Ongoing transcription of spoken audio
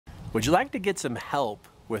Would you like to get some help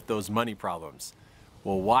with those money problems?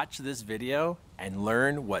 Well, watch this video and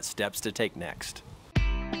learn what steps to take next.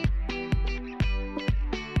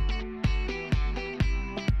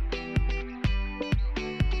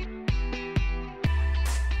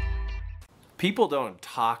 People don't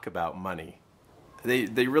talk about money. They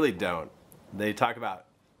really don't. The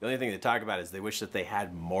only thing they talk about is they wish that they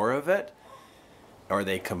had more of it, or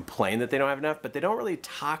they complain that they don't have enough, but they don't really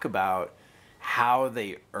talk about how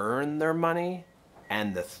they earn their money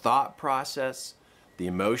and the thought process, the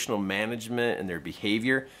emotional management and their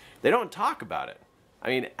behavior. They don't talk about it. I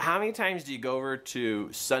mean, how many times do you go over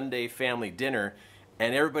to Sunday family dinner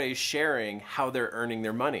and everybody's sharing how they're earning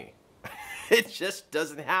their money? It just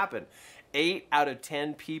doesn't happen. 8 out of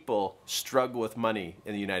 10 people struggle with money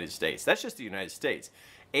in the United States. That's just the United States.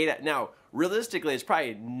 Now, realistically, it's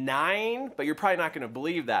probably 9, but you're probably not going to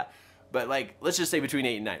believe that. But like, let's just say between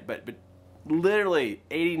 8 and 9. But literally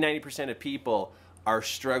 80–90% of people are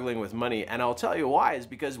struggling with money, and I'll tell you why. Is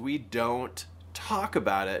because we don't talk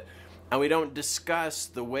about it, and we don't discuss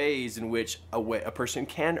the ways in which a person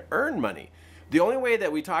can earn money. The only way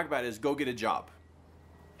that we talk about it is go get a job.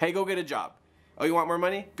 Hey, go get a job. Oh, you want more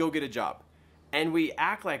money? Go get a job. And we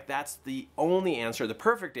act like that's the only answer, the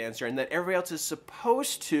perfect answer, and that everybody else is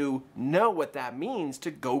supposed to know what that means to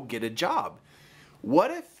go get a job. What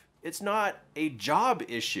if it's not a job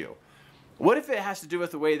issue? What if it has to do with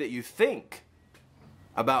the way that you think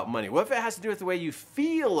about money? What if it has to do with the way you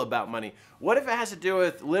feel about money? What if it has to do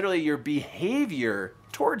with literally your behavior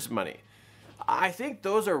towards money? I think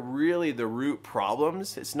those are really the root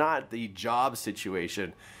problems. It's not the job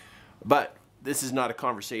situation, but this is not a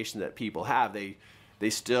conversation that people have. They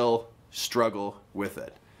still struggle with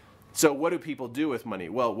it. So what do people do with money?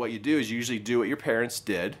 Well, what you do is you usually do what your parents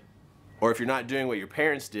did, or if you're not doing what your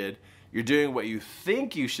parents did, you're doing what you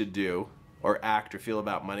think you should do or act or feel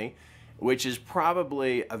about money, which is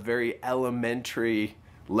probably a very elementary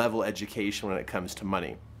level education when it comes to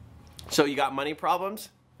money. So you got money problems?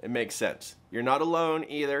 It makes sense. You're not alone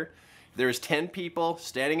either. There's 10 people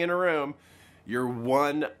standing in a room. You're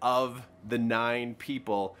one of the 9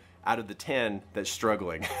 people out of the 10 that's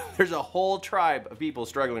struggling. There's a whole tribe of people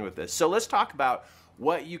struggling with this. So let's talk about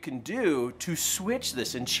what you can do to switch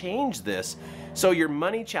this and change this so your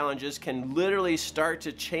money challenges can literally start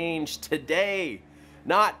to change today.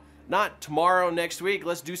 Not tomorrow, next week.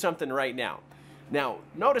 Let's do something right now. Now,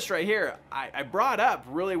 notice right here, I brought up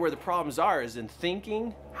really where the problems are is in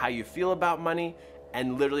thinking, how you feel about money,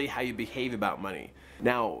 and literally how you behave about money.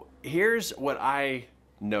 Now, here's what I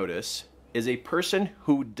notice is a person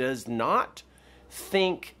who does not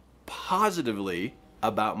think positively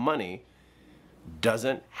about money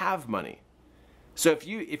doesn't have money. So if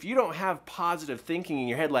you don't have positive thinking in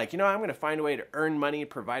your head, like, you know, I'm going to find a way to earn money,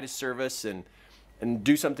 provide a service, and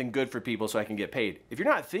do something good for people so I can get paid. If you're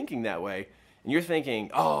not thinking that way, and you're thinking,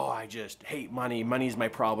 oh, I just hate money, money's my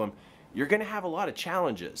problem, you're going to have a lot of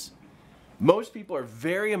challenges. Most people are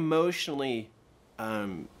very emotionally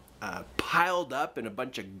piled up in a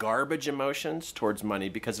bunch of garbage emotions towards money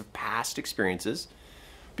because of past experiences,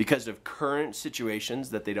 because of current situations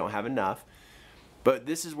that they don't have enough. But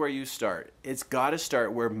this is where you start. It's got to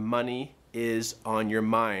start where money is on your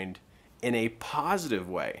mind in a positive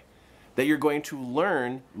way, that you're going to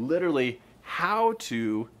learn literally how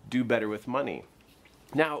to do better with money.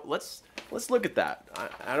 Now, let's look at that.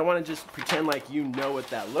 I don't want to just pretend like you know what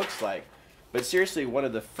that looks like, but seriously, one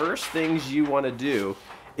of the first things you want to do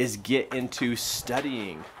is get into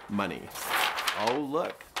studying money. Oh,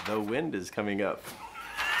 look, the wind is coming up.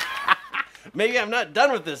 Maybe I'm not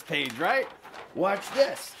done with this page, right? Watch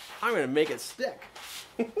this. I'm going to make it stick.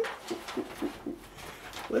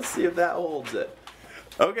 Let's see if that holds it.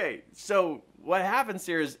 Okay, so what happens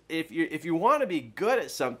here is if you want to be good at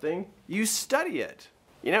something, you study it.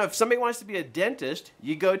 You know, if somebody wants to be a dentist,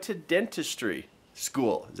 you go to dentistry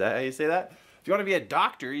school. Is that how you say that? If you want to be a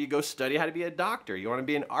doctor, you go study how to be a doctor. You want to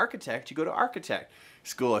be an architect, you go to architect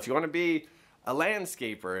school. If you want to be a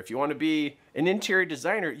landscaper, if you want to be an interior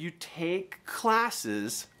designer, you take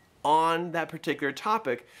classes on that particular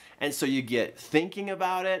topic. And so you get thinking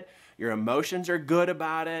about it, your emotions are good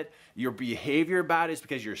about it, your behavior about it is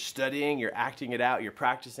because you're studying, you're acting it out, you're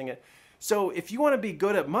practicing it. So if you want to be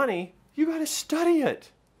good at money, you got to study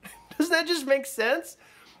it. Doesn't that just make sense?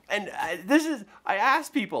 And I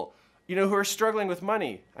ask people, you know, who are struggling with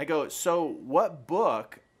money, I go, so what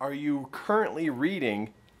book are you currently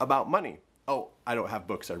reading about money? Oh, I don't have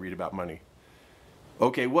books I read about money.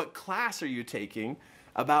 Okay, what class are you taking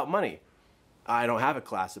about money? I don't have a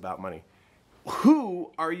class about money.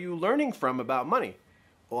 Who are you learning from about money?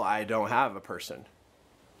 Well, I don't have a person.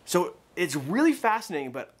 So it's really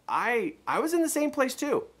fascinating, but I was in the same place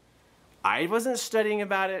too. I wasn't studying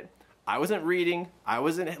about it. I wasn't reading. I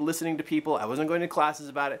wasn't listening to people. I wasn't going to classes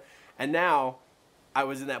about it. And now I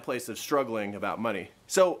was in that place of struggling about money.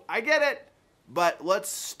 So I get it, but let's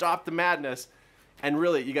stop the madness. And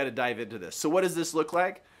really, you got to dive into this. So what does this look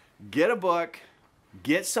like? Get a book.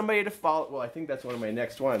 Get somebody to follow. Well, I think that's one of my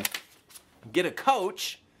next ones. Get a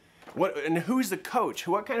coach. And who's the coach?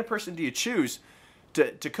 What kind of person do you choose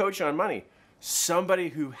to coach on money? Somebody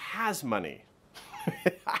who has money.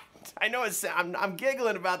 I know I'm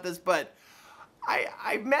giggling about this, but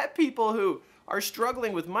I met people who are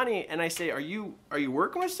struggling with money, and I say, are you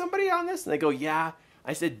working with somebody on this? And they go, yeah.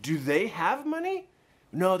 I said, do they have money?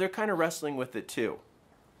 No, they're kind of wrestling with it too.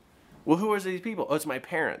 Well, who are these people? Oh, it's my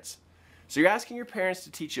parents. So you're asking your parents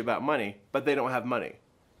to teach you about money, but they don't have money.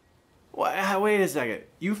 Well, wait a second.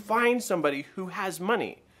 You find somebody who has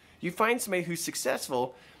money. You find somebody who's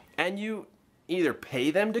successful, and you either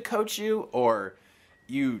pay them to coach you, or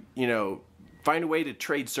you find a way to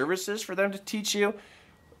trade services for them to teach you.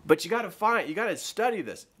 But you got to study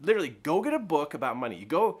this. Literally, go get a book about money. You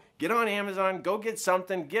go get on Amazon, go get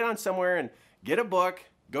something, get on somewhere and get a book.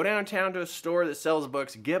 Go downtown to a store that sells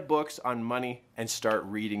books, get books on money, and start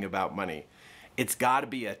reading about money. It's got to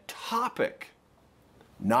be a topic,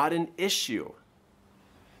 not an issue.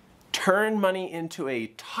 Turn money into a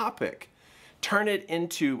topic. Turn it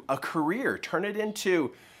into a career. Turn it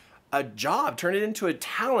into a job. Turn it into a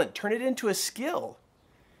talent. Turn it into a skill.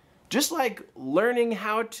 Just like learning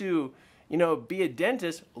how to, be a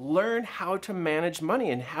dentist, learn how to manage money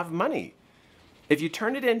and have money. If you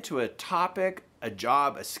turn it into a topic, a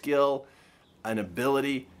job, a skill, an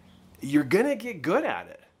ability, you're going to get good at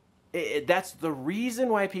it. That's the reason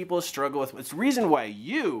why people struggle with, it's the reason why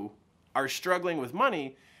you are struggling with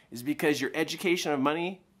money is because your education of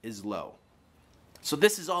money is low. So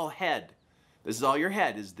this is all head. This is all your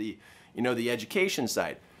head, is the education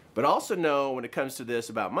side. But also know when it comes to this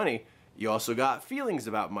about money, you also got feelings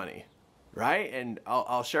about money, right? And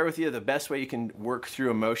I'll share with you the best way you can work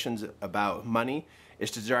through emotions about money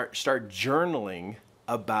is to start journaling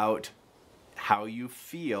about how you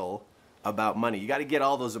feel about money. You got to get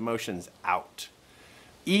all those emotions out.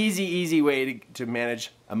 Easy way to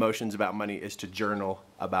manage emotions about money is to journal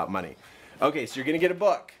about money. Okay, so you're going to get a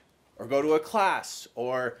book or go to a class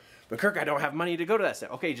but Kirk, I don't have money to go to that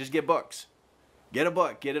stuff. Okay, just get books. Get a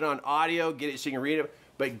book. Get it on audio. Get it so you can read it.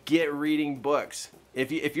 But get reading books.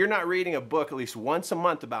 If you're not reading a book at least once a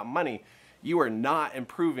month about money, you are not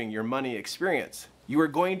improving your money experience. You are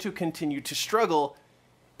going to continue to struggle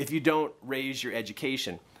if you don't raise your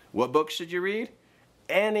education. What book should you read?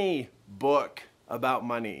 Any book about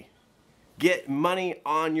money. Get money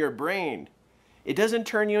on your brain. It doesn't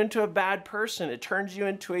turn you into a bad person. It turns you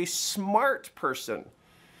into a smart person.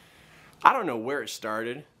 I don't know where it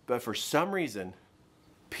started, but for some reason,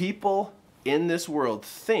 people in this world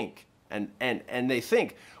think, and they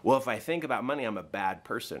think, well, if I think about money, I'm a bad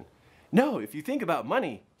person. No, if you think about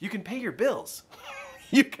money, you can pay your bills.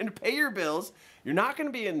 You can pay your bills, you're not going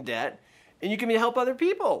to be in debt, and you can help other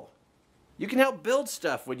people. You can help build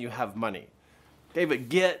stuff when you have money. Okay, but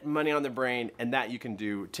get money on the brain, and that you can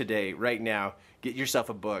do today, right now. Get yourself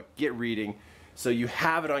a book, get reading, so you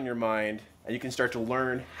have it on your mind, and you can start to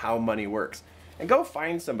learn how money works. And go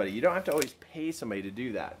find somebody. You don't have to always pay somebody to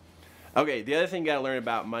do that. Okay, the other thing you got to learn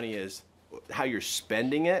about money is how you're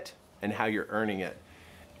spending it and how you're earning it.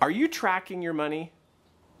 Are you tracking your money?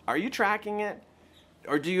 Are you tracking it?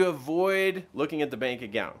 Or do you avoid looking at the bank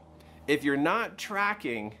account? If you're not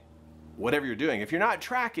tracking whatever you're doing, if you're not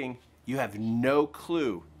tracking, you have no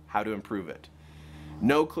clue how to improve it.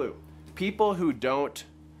 No clue. People who don't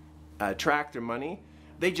track their money,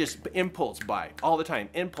 they just impulse buy all the time.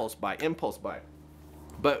 Impulse buy, impulse buy.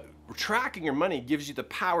 But tracking your money gives you the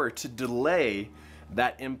power to delay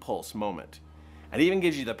that impulse moment. And it even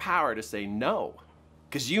gives you the power to say no.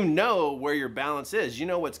 Because you know where your balance is. You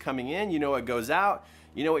know what's coming in. You know what goes out.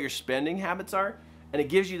 You know what your spending habits are. And it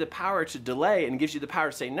gives you the power to delay and gives you the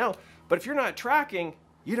power to say no. But if you're not tracking,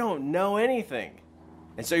 you don't know anything.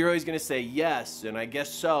 And so you're always going to say yes, and I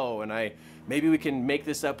guess so, and maybe we can make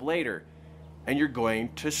this up later. And you're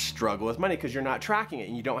going to struggle with money because you're not tracking it.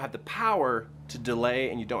 And you don't have the power to delay,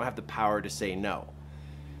 and you don't have the power to say no.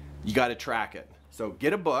 You got to track it. So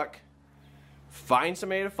get a book. Find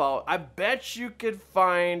somebody to follow. I bet you could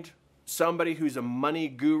find somebody who's a money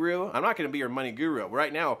guru. I'm not going to be your money guru.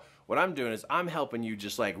 Right now, what I'm doing is I'm helping you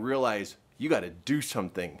just like realize you got to do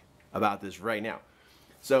something about this right now.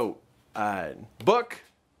 So book,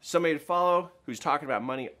 somebody to follow who's talking about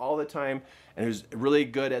money all the time and who's really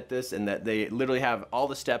good at this, and that they literally have all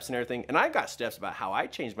the steps and everything. And I've got steps about how I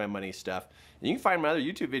changed my money stuff. And you can find my other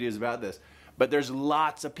YouTube videos about this. But there's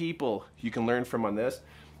lots of people you can learn from on this,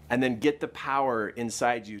 and then get the power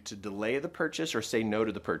inside you to delay the purchase or say no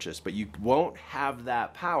to the purchase. But you won't have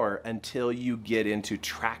that power until you get into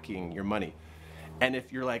tracking your money. And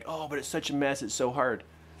if you're like, oh, but it's such a mess, it's so hard.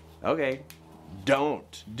 Okay,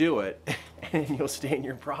 don't do it, and you'll stay in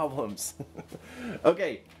your problems.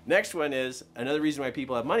 Okay, next one is another reason why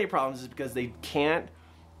people have money problems is because they can't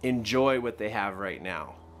enjoy what they have right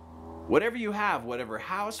now. Whatever you have, whatever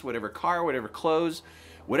house, whatever car, whatever clothes,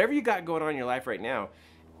 whatever you got going on in your life right now,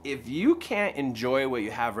 if you can't enjoy what you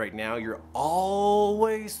have right now, you're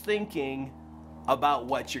always thinking about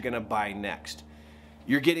what you're gonna buy next.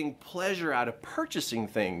 You're getting pleasure out of purchasing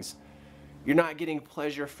things. You're not getting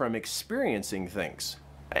pleasure from experiencing things.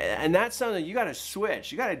 And that's something you gotta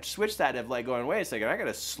switch. You gotta switch that of like going, wait a second, I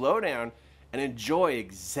gotta slow down and enjoy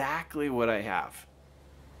exactly what I have.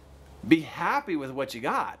 Be happy with what you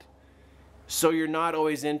got. So you're not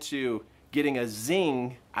always into getting a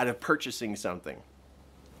zing out of purchasing something.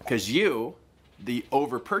 Because you, the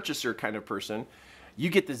over purchaser kind of person, you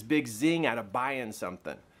get this big zing out of buying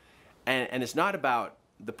something. And it's not about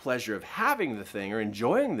the pleasure of having the thing or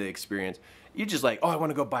enjoying the experience. You just like, oh, I want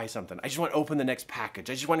to go buy something. I just want to open the next package.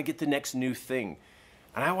 I just want to get the next new thing.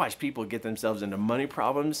 And I watch people get themselves into money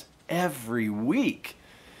problems every week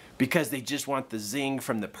because they just want the zing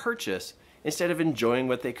from the purchase instead of enjoying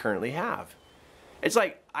what they currently have. It's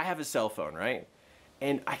like, I have a cell phone, right?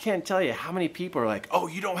 And I can't tell you how many people are like, oh,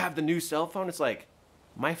 you don't have the new cell phone? It's like,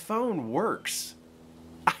 my phone works.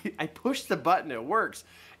 I push the button, it works.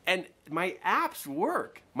 And my apps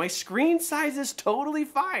work. My screen size is totally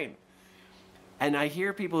fine. And I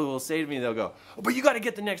hear people who will say to me, they'll go, oh, but you got to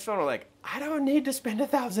get the next phone. I'm like, I don't need to spend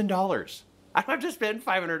 $1,000. I don't have to spend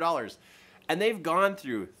 $500. And they've gone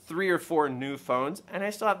through 3 or 4 new phones, and I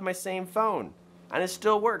still have my same phone. And it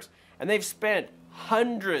still works. And they've spent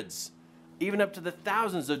hundreds, even up to the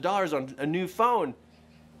thousands of dollars on a new phone.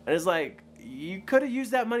 And it's like, you could have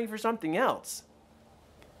used that money for something else.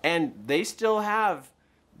 And they still have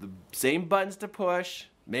the same buttons to push.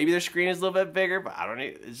 Maybe their screen is a little bit bigger, but I don't know.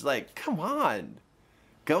 It's like, come on.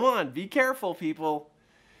 Come on, be careful, people.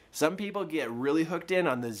 Some people get really hooked in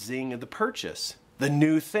on the zing of the purchase, the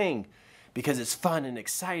new thing, because it's fun and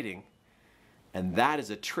exciting. And that is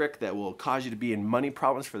a trick that will cause you to be in money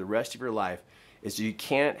problems for the rest of your life, is you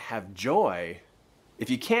can't have joy. If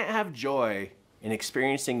you can't have joy in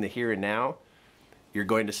experiencing the here and now, you're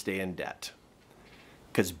going to stay in debt.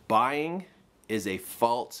 Because buying is a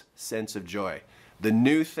false sense of joy. The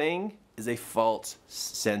new thing is a false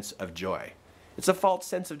sense of joy. It's a false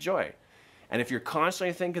sense of joy. And if you're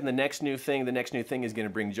constantly thinking the next new thing is going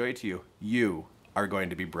to bring joy to you, you are going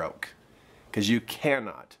to be broke. Because you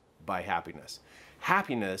cannot buy happiness.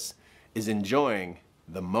 Happiness is enjoying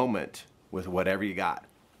the moment with whatever you got.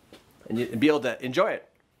 And be able to enjoy it.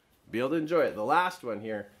 Be able to enjoy it. The last one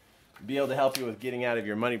here, be able to help you with getting out of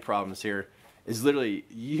your money problems here, is literally,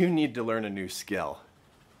 you need to learn a new skill.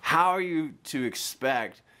 How are you to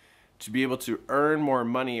expect to be able to earn more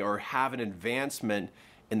money or have an advancement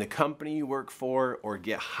in the company you work for, or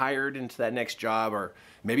get hired into that next job, or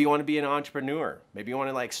maybe you want to be an entrepreneur. Maybe you want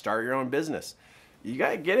to like start your own business. You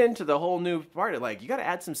got to get into the whole new part of like, you got to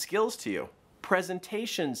add some skills to you.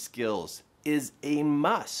 Presentation skills is a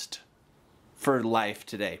must for life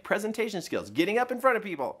today. Presentation skills, getting up in front of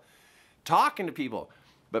people, talking to people.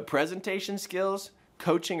 But presentation skills,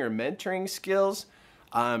 coaching or mentoring skills,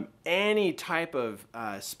 any type of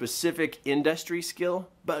specific industry skill,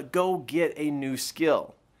 but go get a new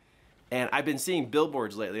skill. And I've been seeing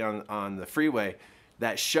billboards lately on the freeway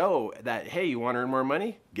that show that, hey, you want to earn more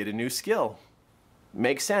money? Get a new skill.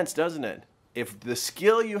 Makes sense, doesn't it? If the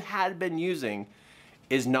skill you had been using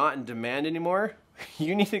is not in demand anymore,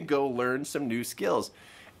 you need to go learn some new skills.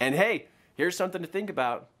 And hey, here's something to think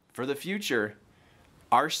about for the future.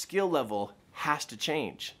 Our skill level has to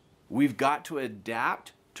change. We've got to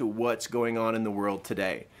adapt to what's going on in the world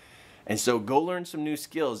today. And so go learn some new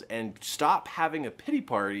skills and stop having a pity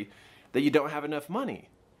party that you don't have enough money.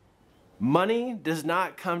 Money does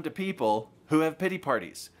not come to people who have pity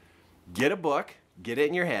parties. Get a book, get it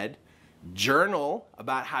in your head, journal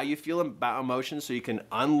about how you feel about emotions so you can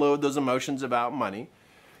unload those emotions about money.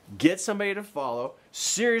 Get somebody to follow.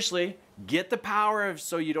 Seriously, get the power of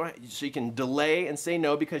so you can delay and say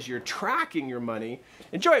no because you're tracking your money.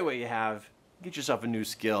 Enjoy what you have. Get yourself a new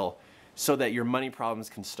skill so that your money problems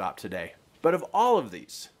can stop today. But of all of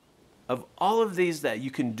these that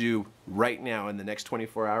you can do right now in the next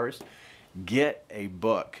 24 hours, Get a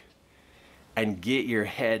book and get your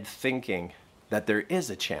head thinking that there is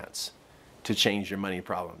a chance to change your money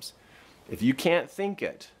problems. If you can't think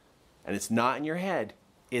it and it's not in your head,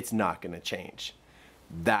 it's not going to change.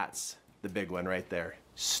 That's the big one right there.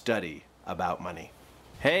 Study about money.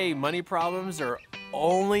 Hey, money problems are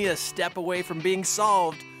only a step away from being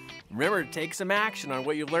solved. Remember to take some action on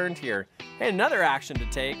what you learned here. Hey, another action to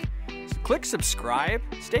take is click subscribe.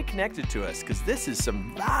 Stay connected to us because this is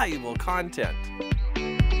some valuable content.